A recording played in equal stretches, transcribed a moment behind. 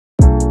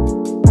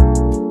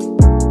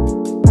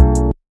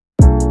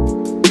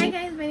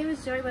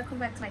it's Joy. Welcome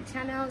back to my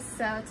channel.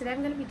 So today I'm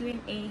going to be doing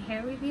a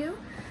hair review.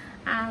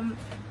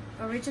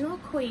 Original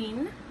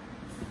Queen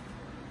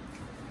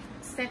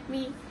sent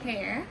me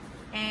hair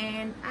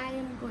and I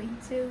am going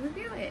to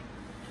review it.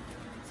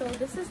 So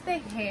this is the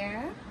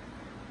hair.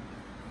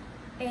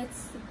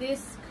 It's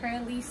this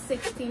curly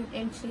 16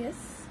 inches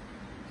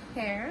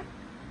hair.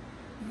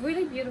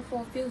 Really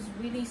beautiful, feels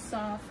really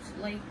soft,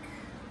 like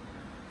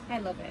I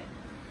love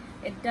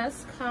it. It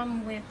does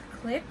come with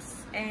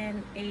clips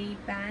and a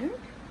band.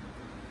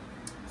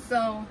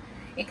 So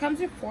it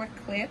comes with 4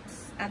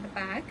 clips at the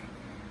back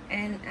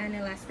and an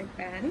elastic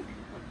band.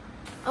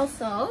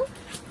 Also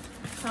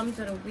comes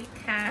with a wig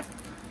cap,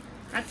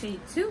 actually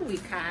 2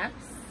 wig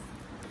caps,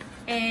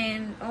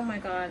 and oh my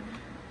god,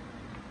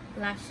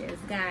 lashes.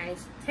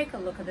 Guys, take a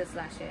look at these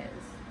lashes.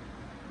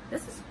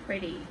 This is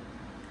pretty.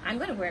 I'm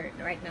gonna wear it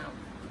right now.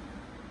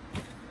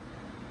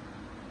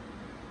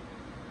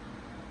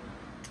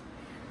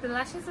 The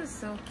lashes are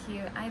so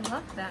cute. I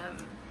love them.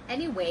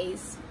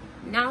 Anyways,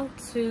 now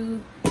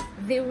to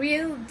the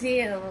real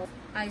deal.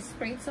 I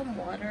sprayed some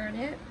water on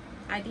it.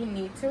 I didn't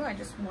need to, I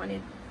just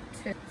wanted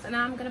to. So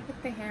now I'm gonna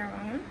put the hair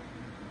on.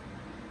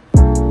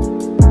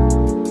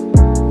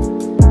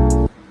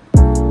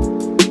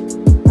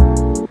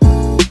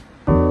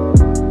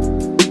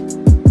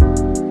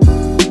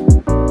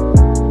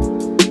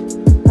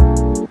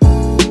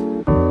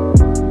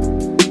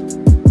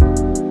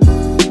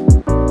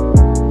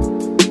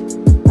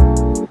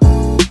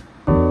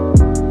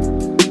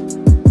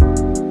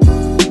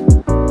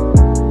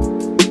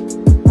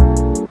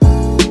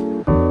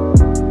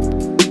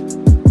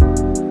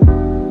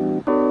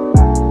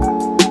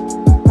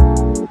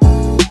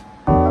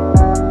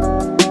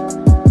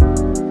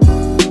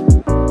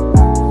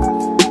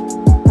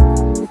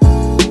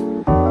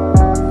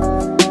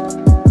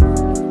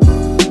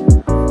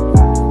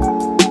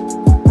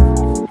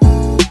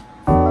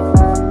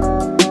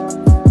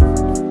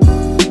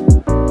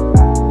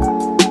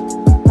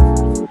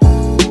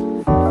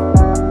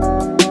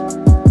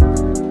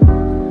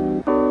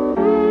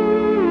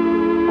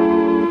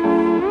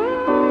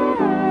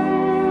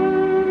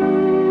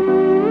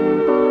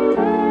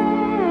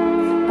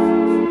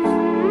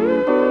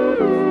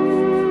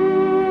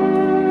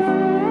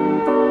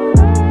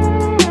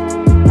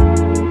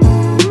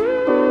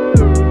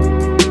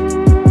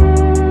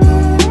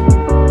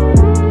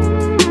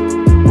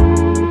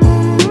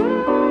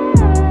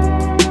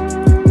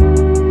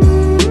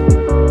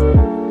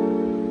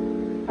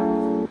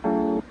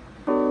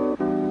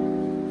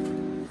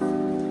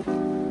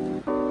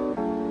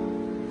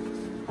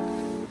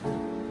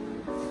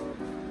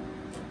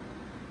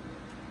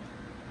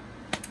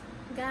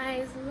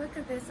 Guys, look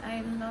at this.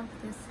 I love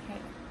this hair.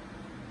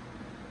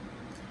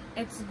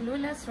 It's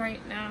glueless right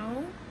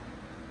now.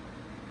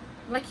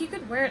 Like, you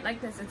could wear it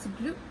like this. It's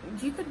glue.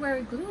 You could wear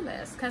it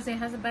glueless because it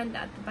has a band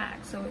at the back,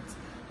 so it's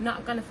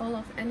not gonna fall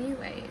off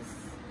anyways.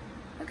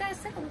 But guys,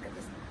 take a look at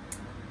this.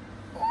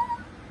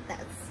 Oh,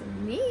 that's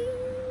me.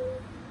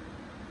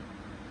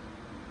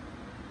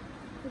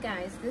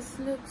 Guys, this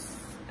looks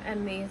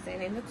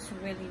amazing. It looks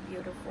really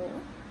beautiful.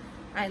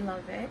 I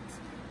love it.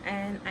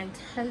 And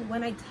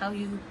when I tell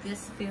you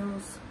this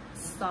feels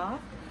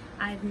soft,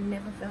 I've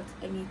never felt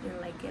anything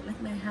like it. Like,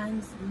 my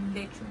hands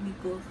literally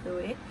go through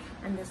it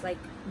and there's like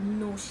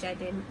no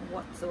shedding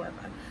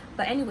whatsoever.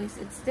 But anyways,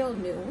 it's still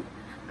new.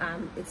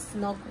 It's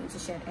not going to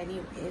shed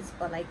anyways,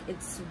 but like,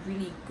 it's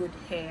really good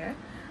hair.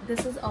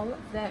 This is all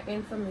of their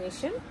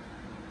information.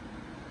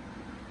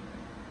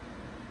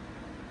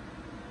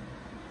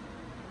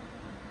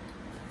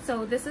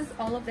 So this is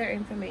all of their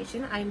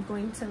information. I'm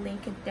going to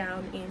link it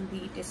down in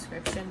the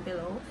description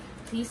below.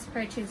 Please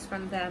purchase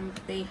from them.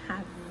 They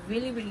have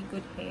really, really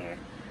good hair.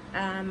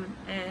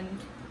 And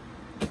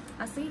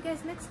I'll see you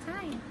guys next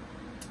time.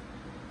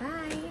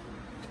 Bye.